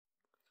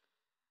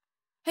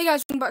Hey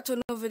guys, welcome back to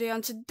another video,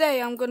 and today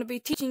I'm going to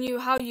be teaching you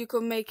how you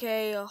can make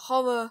a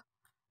horror,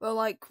 well,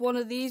 like one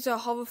of these, a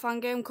horror fan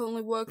game. I'm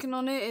currently working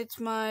on it. It's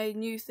my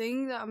new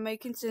thing that I'm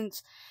making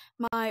since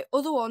my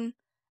other one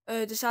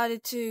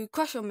decided to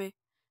crash on me.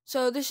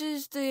 So this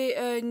is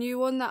the new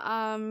one that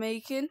I'm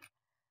making.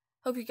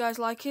 Hope you guys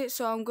like it.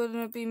 So I'm going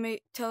to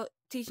be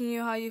teaching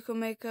you how you can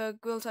make a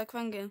Gorilla Tag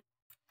fan game.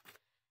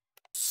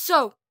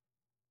 So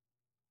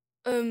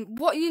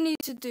what you need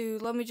to do,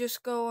 let me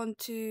just go on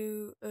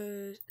to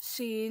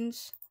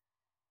scenes,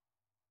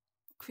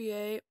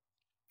 create,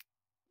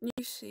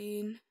 new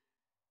scene.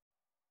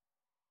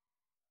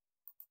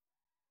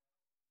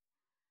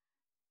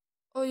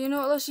 Oh, you know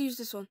what? Let's use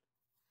this one.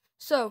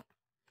 So,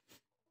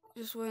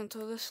 just wait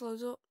until this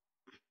loads up.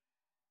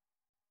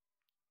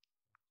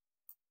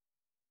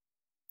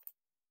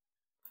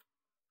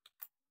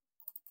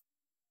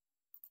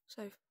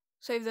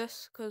 Save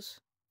this,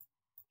 because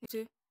you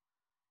need to.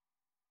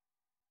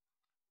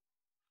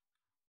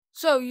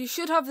 So, you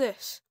should have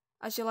this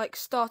as your, like,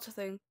 starter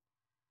thing.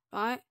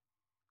 Right?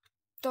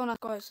 Don't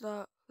ask why it's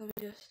dark. Let me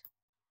just.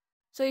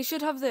 So, you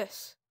should have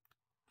this.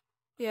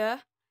 Yeah?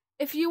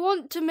 If you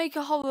want to make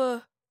a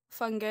horror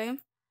fan game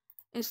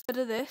instead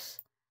of this,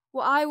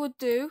 what I would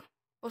do,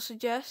 or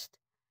suggest,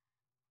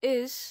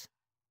 is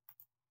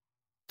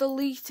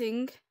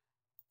deleting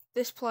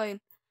this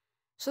plane.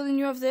 So then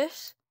you have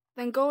this,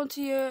 then go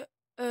onto your,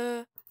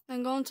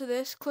 then go onto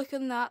this, click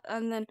on that,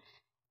 and then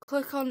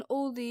click on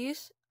all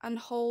these and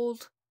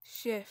hold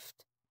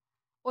shift.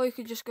 Or you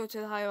could just go to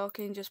the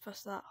hierarchy and just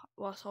press that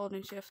whilst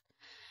holding shift.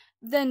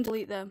 Then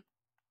delete them.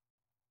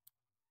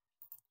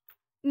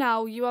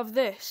 Now you have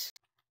this.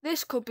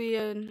 This could be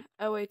an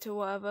away to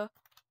whatever.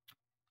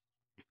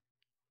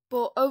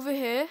 But over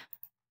here,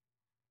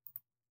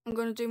 I'm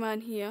going to do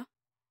mine here.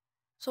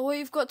 So what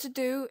you've got to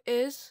do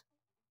is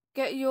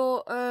get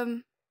your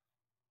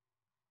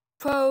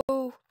Pro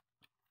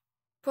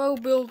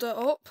Builder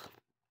up.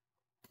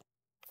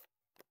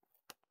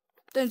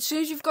 Then as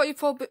soon as you've got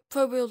your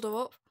Pro Builder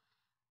up,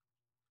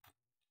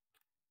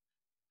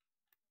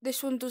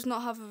 this one does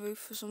not have a roof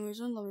for some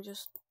reason. Let me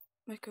just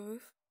make a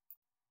roof.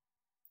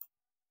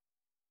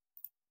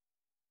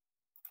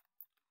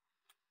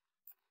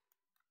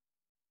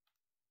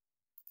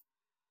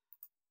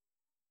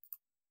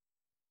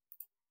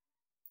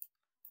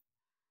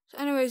 So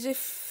anyways,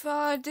 if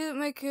I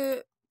didn't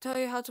tell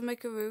you how to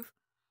make a roof,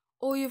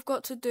 all you've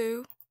got to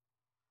do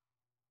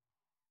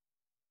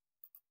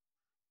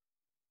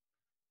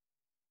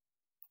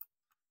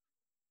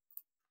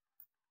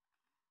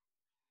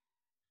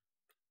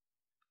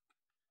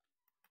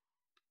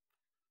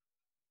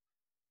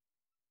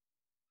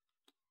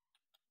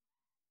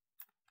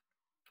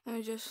let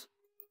me just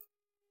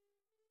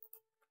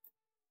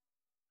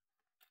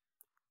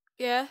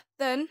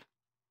then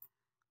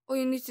all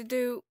you need to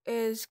do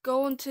is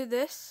go onto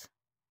this,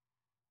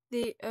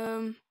 the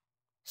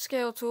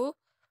scale tool,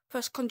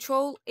 press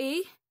Ctrl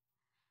E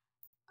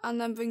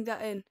and then bring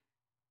that in.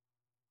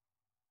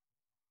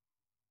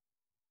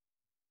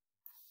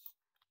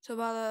 So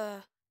about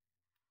there.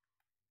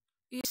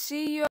 You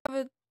see you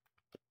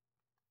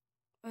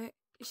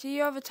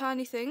have a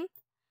tiny thing.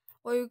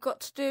 All you've got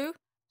to do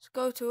is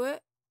go to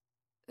it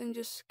and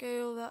just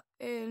scale that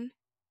in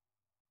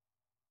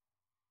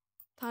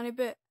tiny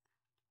bit.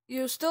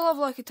 You'll still have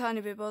like a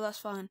tiny bit, but that's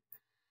fine.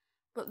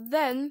 But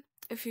then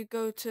if you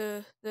go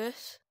to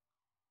this,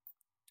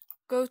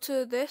 go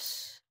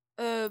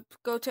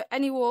to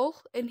any wall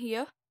in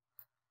here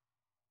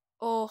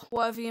or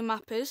whatever your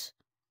map is.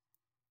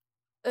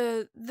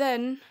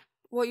 Then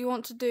what you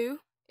want to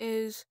do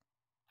is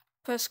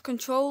press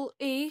Ctrl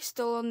E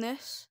still on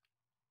this.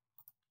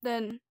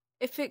 Then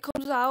if it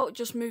comes out,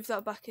 just move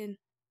that back in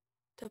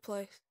to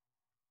place.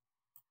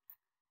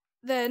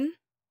 Then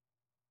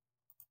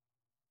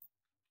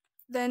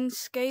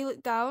scale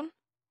it down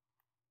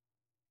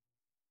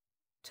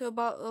to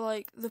about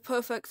like the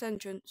perfect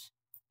entrance.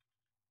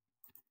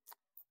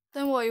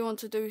 Then what you want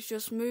to do is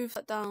just move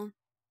that down.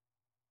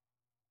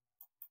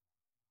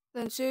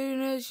 Then as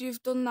soon as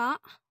you've done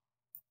that,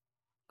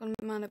 I'm going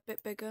to make mine a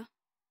bit bigger.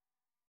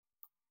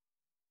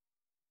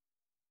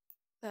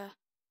 There.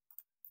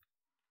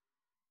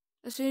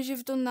 As soon as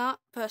you've done that,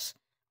 press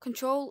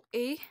Ctrl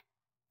E,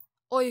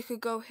 or you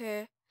could go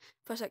here,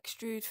 press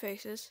Extrude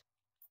Faces.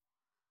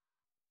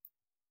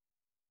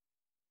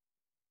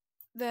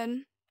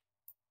 Then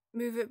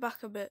move it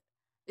back a bit.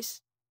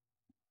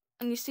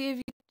 And you see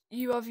if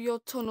you have your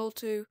tunnel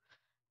to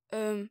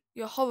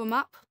your horror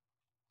map.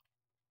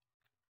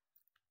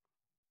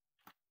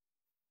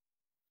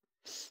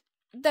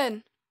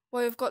 Then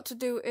what you've got to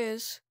do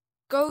is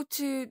go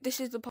to, this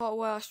is the part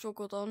where I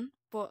struggled on,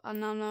 but I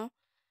now know.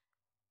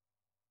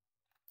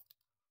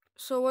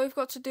 So what you've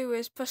got to do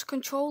is press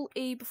Ctrl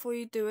E before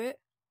you do it,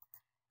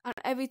 and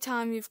every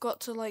time you've got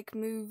to like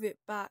move it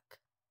back.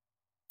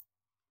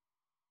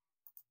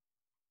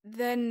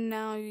 Then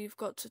now you've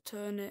got to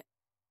turn it.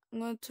 I'm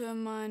going to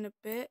turn mine a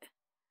bit.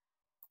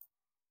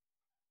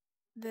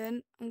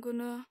 Then I'm going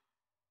to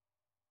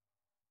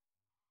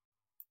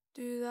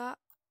do that.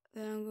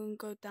 Then I'm going to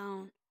go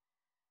down.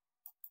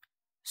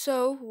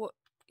 So what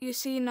you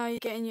see now, you're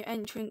getting your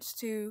entrance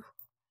to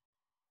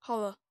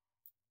horror.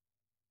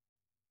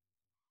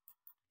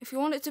 If you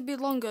want it to be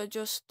longer,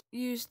 just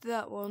use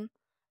that one,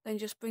 then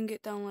just bring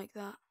it down like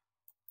that.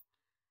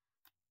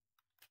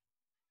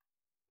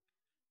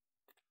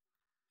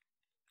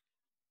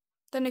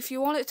 Then if you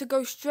want it to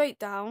go straight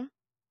down,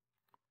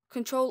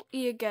 Control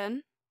E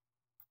again,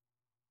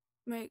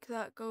 make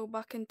that go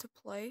back into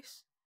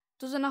place.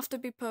 Doesn't have to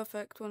be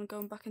perfect when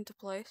going back into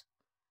place.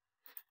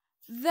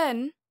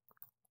 Then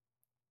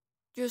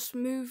just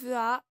move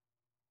that.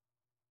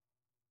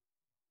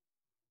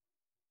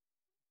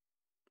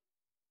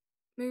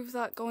 Move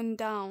that going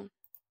down.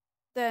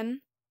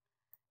 Then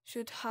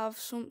should have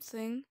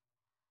something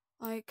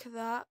like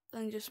that.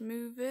 Then just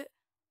move it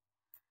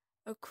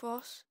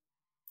across.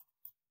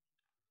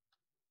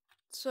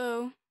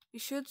 So you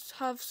should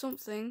have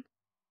something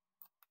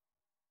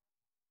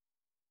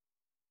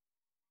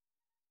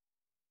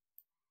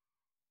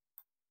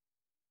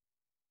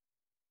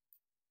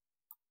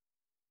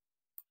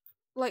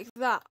like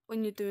that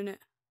when you're doing it.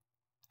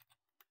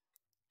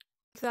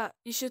 Like that.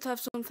 You should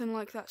have something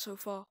like that so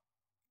far.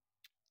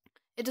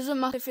 It doesn't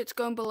matter if it's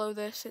going below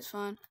this, it's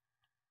fine.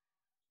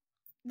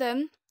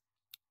 Then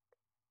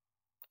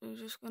I'm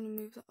just going to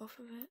move that off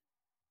of it.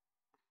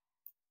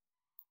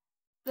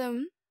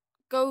 Then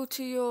go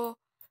to your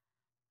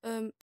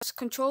press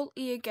Control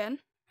E again.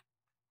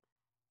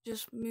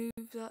 Just move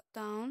that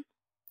down.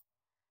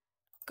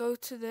 Go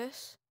to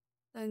this,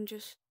 then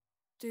just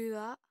do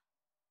that.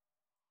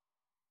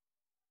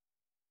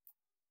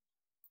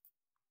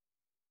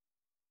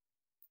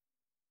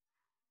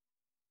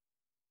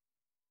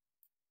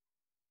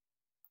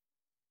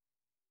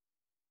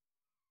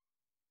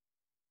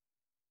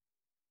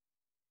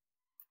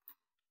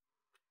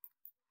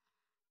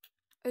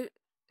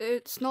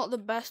 It's not the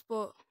best,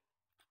 but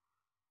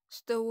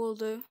still will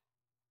do.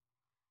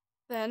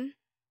 Then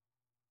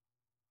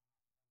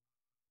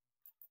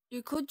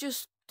you could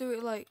just do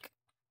it like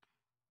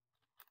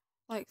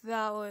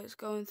that, where it's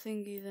going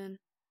thingy, then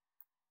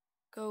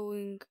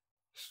going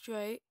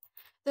straight.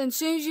 Then as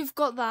soon as you've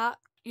got that,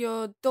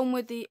 you're done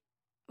with the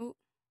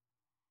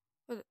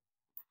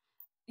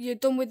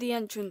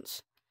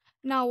entrance.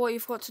 Now what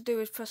you've got to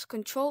do is press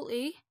Control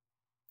E,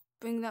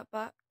 bring that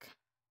back.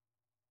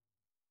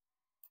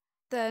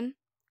 Then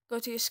go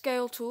to your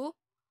scale tool,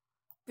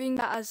 bring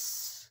that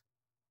as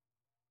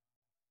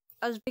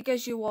big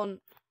as you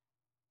want.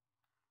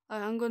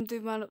 I'm going to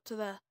do mine up to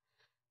there.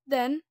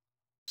 Then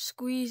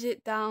squeeze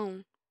it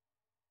down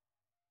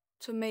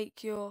to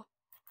make your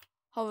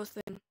horror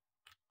thing.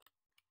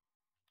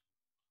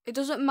 It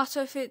doesn't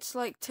matter if it's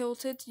like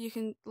tilted, you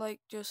can like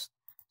just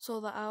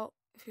sort that out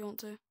if you want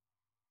to.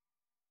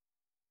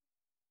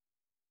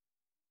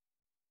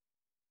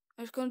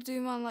 I'm just going to do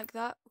mine like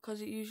that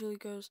because it usually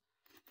goes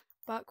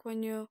back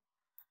when you're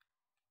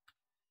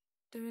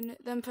doing it.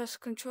 Then press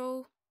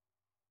Control.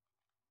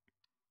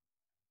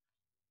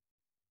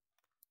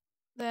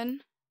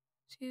 Then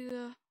see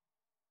the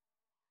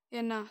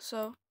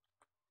so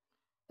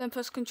then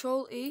press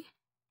Control E.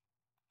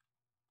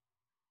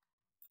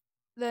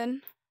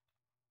 Then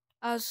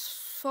as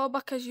far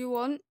back as you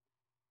want,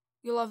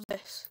 you'll have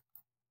this.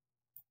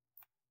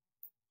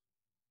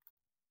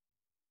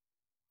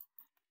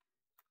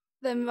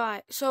 Then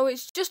right, so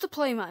it's just a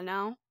playmat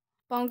now,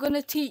 but I'm going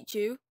to teach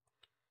you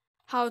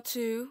how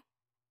to,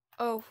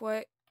 oh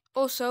wait,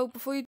 also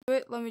before you do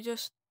it, let me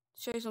just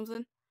show you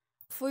something.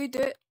 Before you do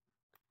it,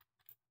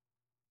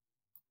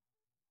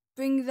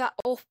 bring that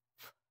up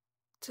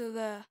to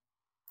there,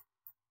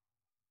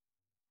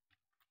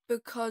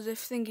 because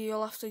if thingy,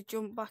 you'll have to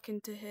jump back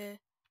into here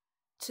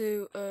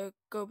to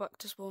go back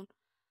to spawn.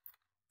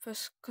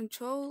 Press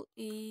Control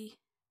E,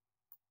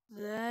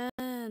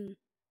 then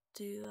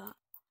do that.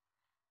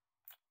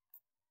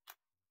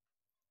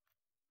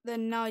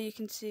 Then now you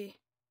can see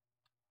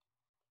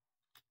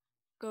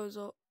goes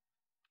up.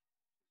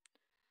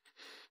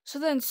 So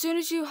then as soon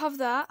as you have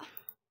that,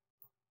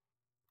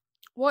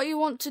 what you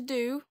want to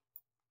do,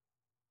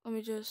 let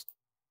me just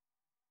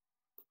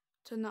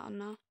turn that on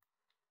now.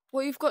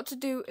 What you've got to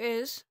do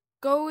is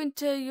go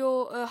into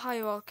your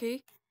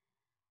hierarchy,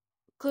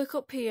 click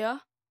up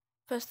here,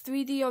 press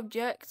 3D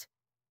object,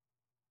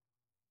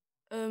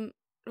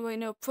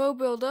 Pro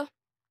Builder,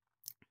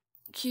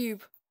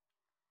 cube.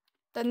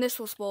 Then this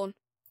will spawn.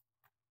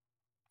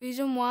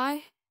 Reason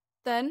why,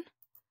 then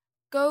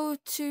go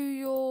to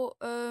your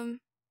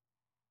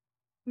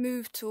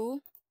move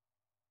tool,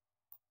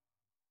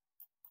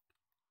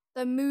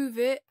 then move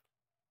it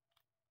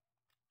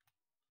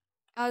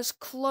as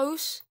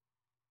close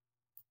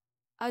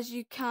as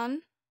you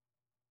can.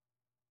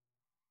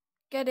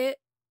 Get it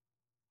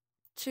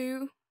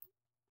to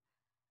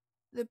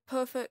the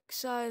perfect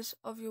size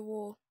of your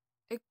wall.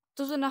 It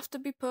doesn't have to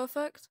be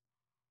perfect.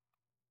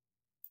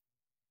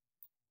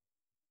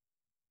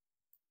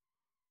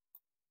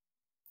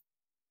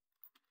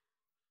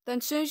 Then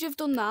as soon as you've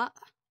done that,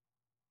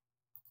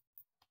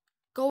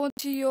 go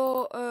onto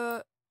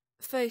your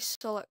face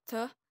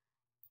selector,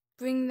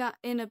 bring that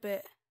in a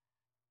bit.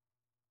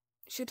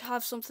 Should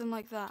have something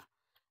like that.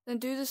 Then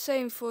do the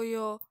same for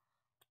your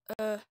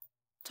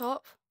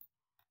top,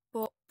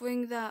 but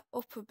bring that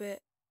up a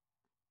bit.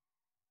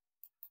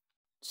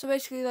 So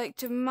basically, like,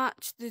 to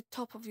match the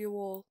top of your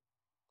wall,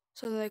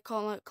 so they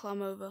can't like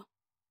climb over.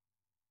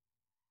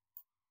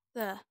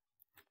 There.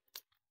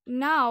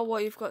 Now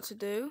what you've got to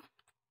do,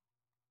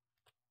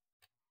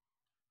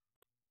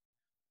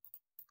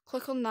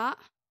 click on that,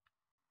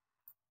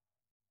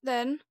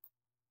 then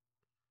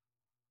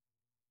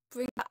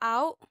bring that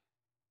out.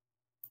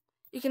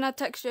 You can add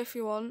texture if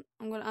you want.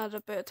 I'm going to add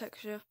a bit of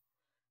texture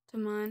to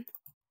mine.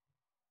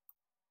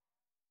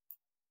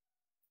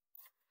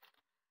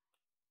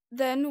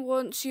 Then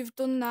once you've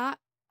done that,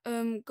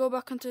 go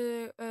back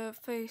onto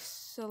face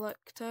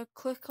selector,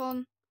 click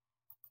on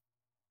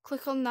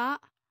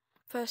that,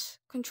 press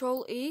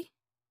Ctrl E,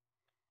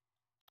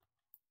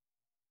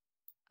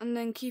 and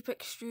then keep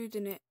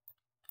extruding it.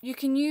 You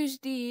can use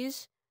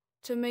these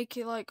to make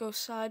it like go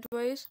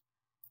sideways,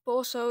 but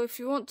also if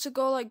you want to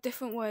go like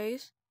different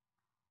ways,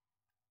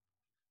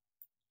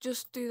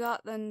 just do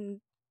that, then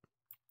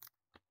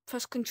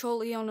press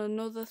Ctrl E on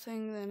another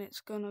thing, then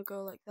it's gonna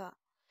go like that.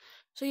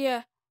 So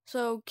yeah,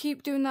 so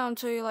keep doing that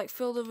until you like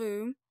fill the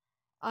room,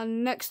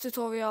 and next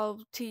tutorial I'll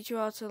teach you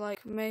how to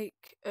like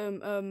make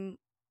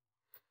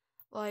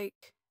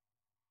like,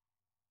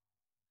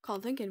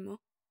 can't think anymore.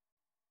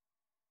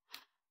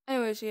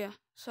 Anyways, yeah,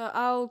 so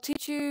I'll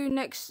teach you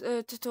next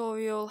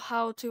tutorial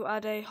how to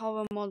add a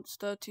horror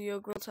monster to your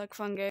Gorilla Tag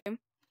fan game,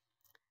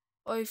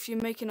 or if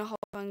you're making a horror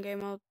fan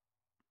game,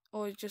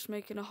 or just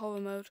making a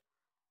horror mode,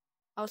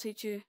 I'll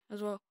teach you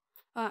as well.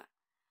 Alright,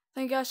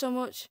 thank you guys so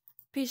much.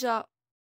 Peace out.